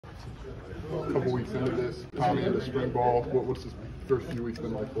A couple weeks into this, Tommy into spring ball. What's this first few weeks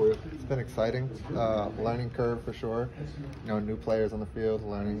been like for you? It's been exciting. Learning curve for sure. New players on the field,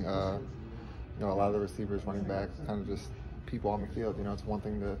 learning, a lot of the receivers, running backs, kind of just people on the field. It's one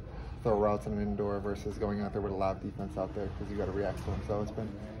thing to throw routes in an indoor versus going out there with a live defense out there because you got to react to them. So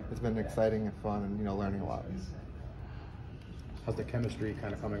it's been exciting and fun, and learning a lot. How's the chemistry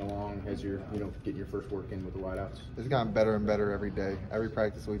kind of coming along as you're getting your first work in with the wideouts? It's gotten better and better every day. Every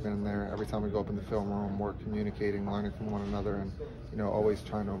practice we've been in there, every time we go up in the film room, we're communicating, learning from one another, and always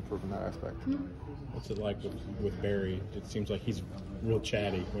trying to improve in that aspect. What's it like with Barry? It seems like he's real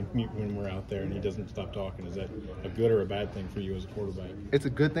chatty when we're out there and he doesn't stop talking. Is that a good or a bad thing for you as a quarterback? It's a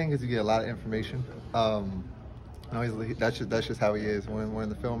good thing because you get a lot of information. That's just how he is. When we're in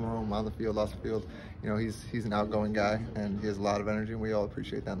the film room, on the field, off the field, he's an outgoing guy and he has a lot of energy, and we all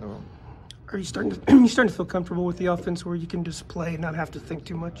appreciate that in the room. Are you starting to feel comfortable with the offense where you can just play and not have to think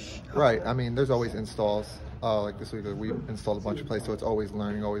too much? Right. I mean, there's always installs. Like this week, we installed a bunch of plays, so it's always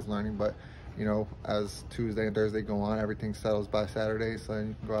learning. But as Tuesday and Thursday go on, everything settles by Saturday, so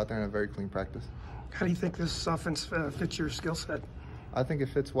you can go out there and have very clean practice. How do you think this offense fits your skill set? I think it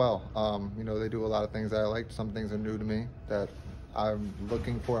fits well. They do a lot of things that I like. Some things are new to me that I'm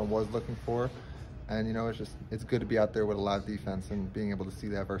looking for and was looking for. And, it's good to be out there with a live defense and being able to see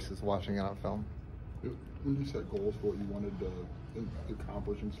that versus watching it on film. When you set goals for what you wanted to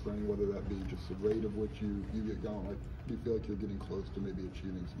accomplish in spring, whether that be just the rate of which you get going, do you feel like you're getting close to maybe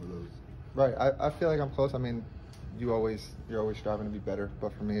achieving some of those? Right. I feel like I'm close. I mean, you're always striving to be better.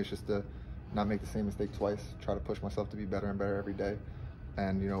 But for me, it's just to not make the same mistake twice, try to push myself to be better and better every day.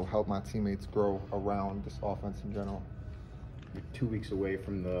 And, help my teammates grow around this offense in general. You're 2 weeks away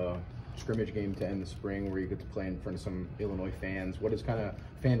from the scrimmage game to end the spring where you get to play in front of some Illinois fans. What has kind of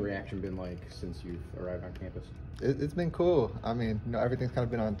fan reaction been like since you've arrived on campus? It's been cool. I mean, everything's kind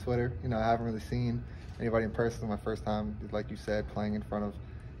of been on Twitter. I haven't really seen anybody in person. My first time, like you said, playing in front of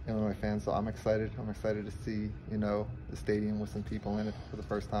Illinois fans. So I'm excited. I'm excited to see, the stadium with some people in it for the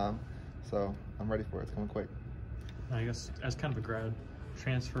first time. So I'm ready for it. It's coming quick. I guess as kind of a grad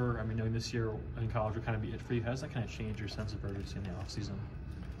transfer, knowing this year in college would kind of be it for you, how does that kind of change your sense of urgency in the offseason?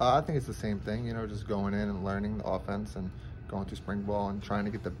 I think it's the same thing, just going in and learning the offense and going through spring ball and trying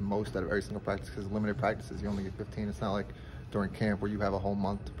to get the most out of every single practice, because limited practices, you only get 15. It's not like during camp where you have a whole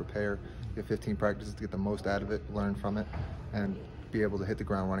month to prepare. You have 15 practices to get the most out of it, learn from it, and be able to hit the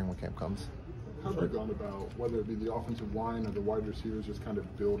ground running when camp comes. How have you gone about, whether it be the offensive line or the wide receivers, just kind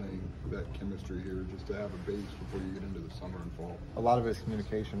of building that chemistry here just to have a base before you get into the summer and fall? A lot of it is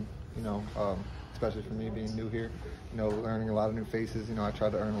communication, especially for me being new here, learning a lot of new faces. I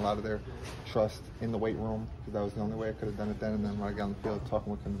tried to earn a lot of their trust in the weight room because that was the only way I could have done it then. And then when I got on the field,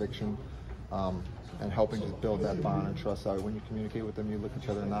 talking with conviction and helping just build that bond and trust. So when you communicate with them, you look each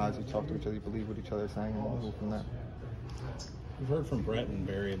other in the eyes, you talk to each other, you believe what each other is saying, and move from there. We've heard from Brett and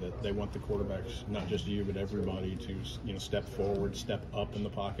Barry that they want the quarterbacks, not just you, but everybody to step forward, step up in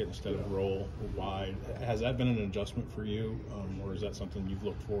the pocket instead of roll wide. Has that been an adjustment for you, or is that something you've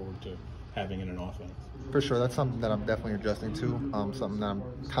looked forward to having in an offense? For sure, that's something that I'm definitely adjusting to, something that I'm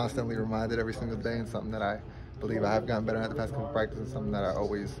constantly reminded every single day, and something that I believe I have gotten better at the past couple of practices, something that I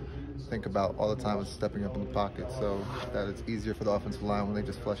always think about all the time is stepping up in the pocket so that it's easier for the offensive line when they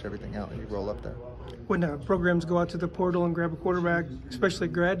just flush everything out and you roll up there. When programs go out to the portal and grab a quarterback, especially a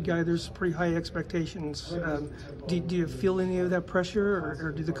grad guy, there's pretty high expectations. Do you feel any of that pressure,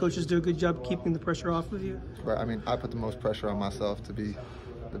 or do the coaches do a good job keeping the pressure off of you? Right. I put the most pressure on myself to be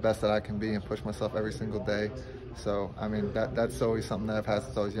the best that I can be and push myself every single day. So, that's always something that I've had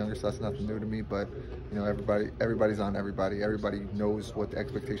since I was younger, so that's nothing new to me. But, everybody's on everybody. Everybody knows what the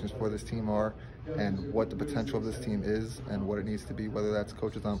expectations for this team are and what the potential of this team is and what it needs to be, whether that's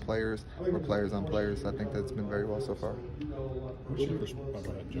coaches on players or players on players. I think that's been very well so far.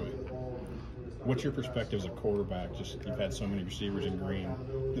 What's your perspective as a quarterback? Just you've had so many receivers in green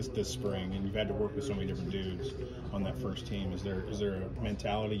this spring, and you've had to work with so many different dudes on that first team. Is there a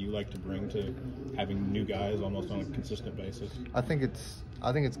mentality you like to bring to having new guys almost on a consistent basis? I think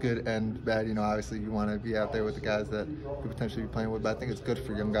it's good and bad. Obviously you want to be out there with the guys that you could potentially be playing with, but I think it's good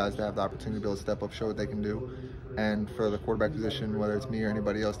for young guys to have the opportunity to be able to step up, show what they can do. And for the quarterback position, whether it's me or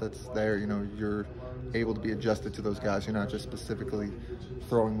anybody else that's there, you're able to be adjusted to those guys. You're not just specifically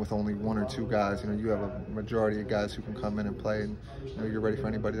throwing with only one or two guys. You have a majority of guys who can come in and play, and you're ready for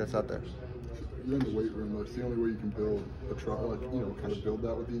anybody that's out there. You're in the weight room. That's the only way you can build a kind of build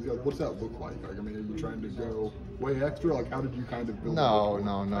that with these guys. What's that look like? Are you trying to go way extra? How did you kind of build? No.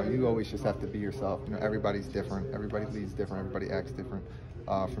 You always just have to be yourself. Everybody's different. Everybody leads different. Everybody acts different.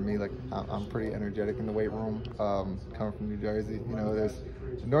 For me, like I'm pretty energetic in the weight room. Coming from New Jersey, there's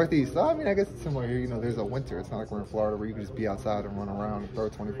the Northeast. So I mean, I guess it's similar here. There's a winter. It's not like we're in Florida where you can just be outside and run around and throw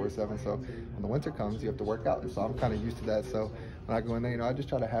 24/7. So when the winter comes, you have to work out. And so I'm kind of used to that. So when I go in there, I just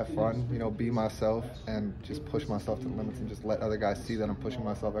try to have fun, be myself and just push myself to the limits and just let other guys see that I'm pushing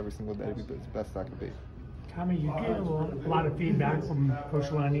myself every single day to be the best I can be. Tommy, you get a lot of feedback from Coach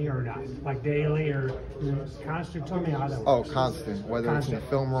Lenny, or not, like daily or constant? Tell me how that works. Oh, constant. Whether it's in the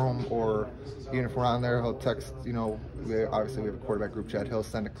film room or even if we're on there, he'll text, obviously we have a quarterback group chat. He'll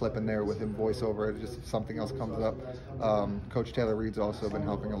send a clip in there with him voiceover, just if something else comes up. Coach Taylor Reed's also been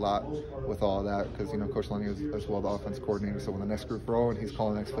helping a lot with all that because, Coach Lenny is as well the offense coordinator. So when the next group roll and he's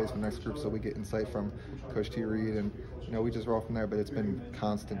calling the next plays for the next group, so we get insight from Coach T. Reed and, we just roll from there. But it's been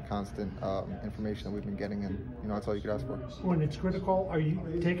constant information that we've been getting, and, that's all you could ask for. When it's critical, are you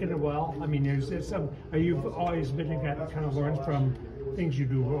taking it well? I mean, are you always been a guy that kind of learns from things you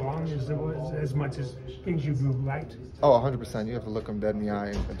do wrong as much as things you do right? Oh, 100%. You have to look them dead in the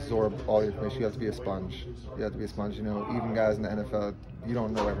eye and absorb all the information. You have to be a sponge. Even guys in the NFL, you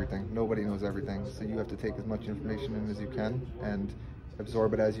don't know everything. Nobody knows everything. So you have to take as much information in as you can and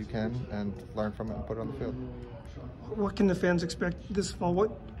absorb it as you can and learn from it and put it on the field. What can the fans expect this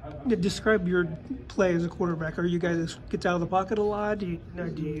fall? Describe your play as a quarterback. Are you guys get out of the pocket a lot? Do you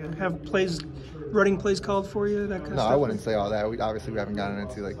have running plays called for you? That kind of stuff? No, I wouldn't say all that. We haven't gotten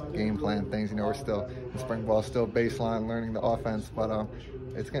into like game plan things. We're still in spring ball, still baseline learning the offense. But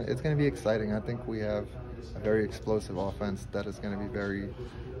it's gonna be exciting. I think we have a very explosive offense that is gonna be very,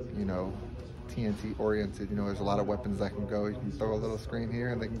 TNT oriented. There's a lot of weapons that can go. You can throw a little screen here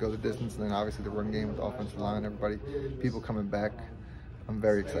and they can go the distance, and then obviously the run game with the offensive line, people coming back. I'm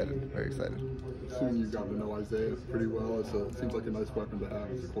very excited, very excited. Assuming you've gotten to know Isaiah pretty well, it seems like a nice weapon to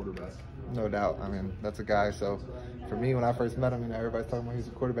have as a quarterback. No doubt. I mean, that's a guy. So for me, when I first met him, everybody's talking about he's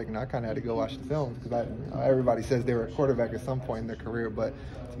a quarterback, and I kind of had to go watch the film because everybody says they were a quarterback at some point in their career, but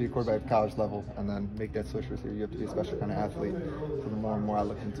to be a quarterback at college level and then make that switch receiver, you have to be a special kind of athlete. So the more and more I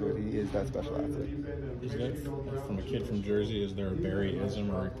look into it, he is that special athlete. Is that, from a kid from Jersey, is there a Barryism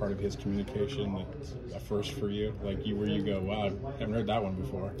or a part of his communication that's a first for you? Like where you go, wow, I haven't heard that one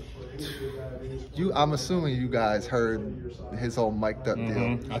before. I'm assuming you guys heard his whole mic'd up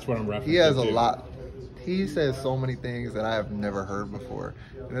deal. That's what I'm referencing. He has a lot. He says so many things that I have never heard before,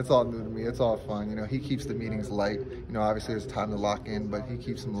 and it's all new to me. It's all fun. He keeps the meetings light. Obviously there's time to lock in, but he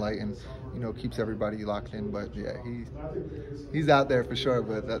keeps them light and, keeps everybody locked in. But yeah, he's out there for sure,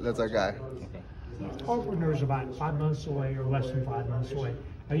 but that's our guy. Opener is about 5 months away or less than 5 months away.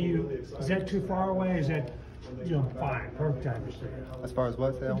 Is that too far away? Is that, fine, perfect time to say it? As far as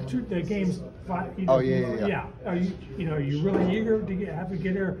what? The game's fine. Yeah. Are you really eager to have to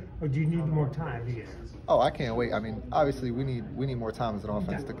get there, or do you need more time to get there? Oh, I can't wait. I mean, obviously we need more time as an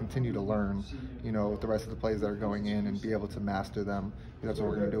offense to continue to learn, the rest of the plays that are going in and be able to master them. That's what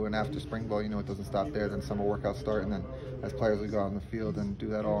we're going to do. And after spring ball, it doesn't stop there. Then summer workouts start, and then as players we go out on the field and do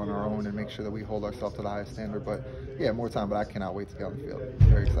that all on our own and make sure that we hold ourselves to the highest standard. But yeah, more time. But I cannot wait to get on the field.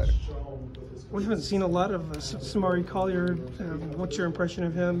 Very excited. We haven't seen a lot of Samari Collier. What's your impression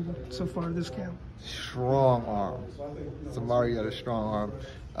of him so far this camp? Strong arm. Samari got a strong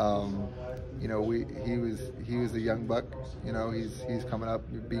arm. He was a young buck. He's coming up,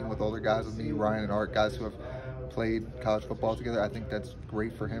 being with older guys with me, Ryan and Art, guys who have played college football together. I think that's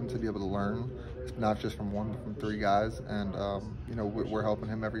great for him to be able to learn, not just from one, but from three guys. And we're helping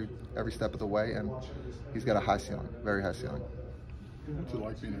him every step of the way, and he's got a high ceiling, very high ceiling. What's it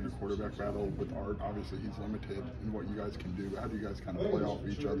like being in a quarterback battle with Art? Obviously, he's limited in what you guys can do. How do you guys kind of play off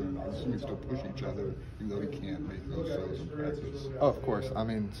each other? And I assume you still push each other, even though he can't make those throws in practice. Oh, of course. I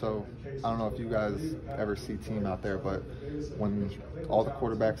mean, so I don't know if you guys ever see team out there, but when all the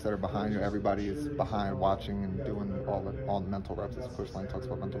quarterbacks that are behind you, everybody is behind watching and doing all the mental reps. As Coach Lang talks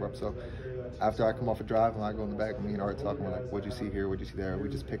about mental reps. So after I come off a drive and I go in the back, me and Art talking, we're like, what'd you see here? What'd you see there? We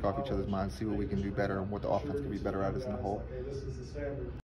just pick off each other's minds, see what we can do better and what the offense can be better at as a whole.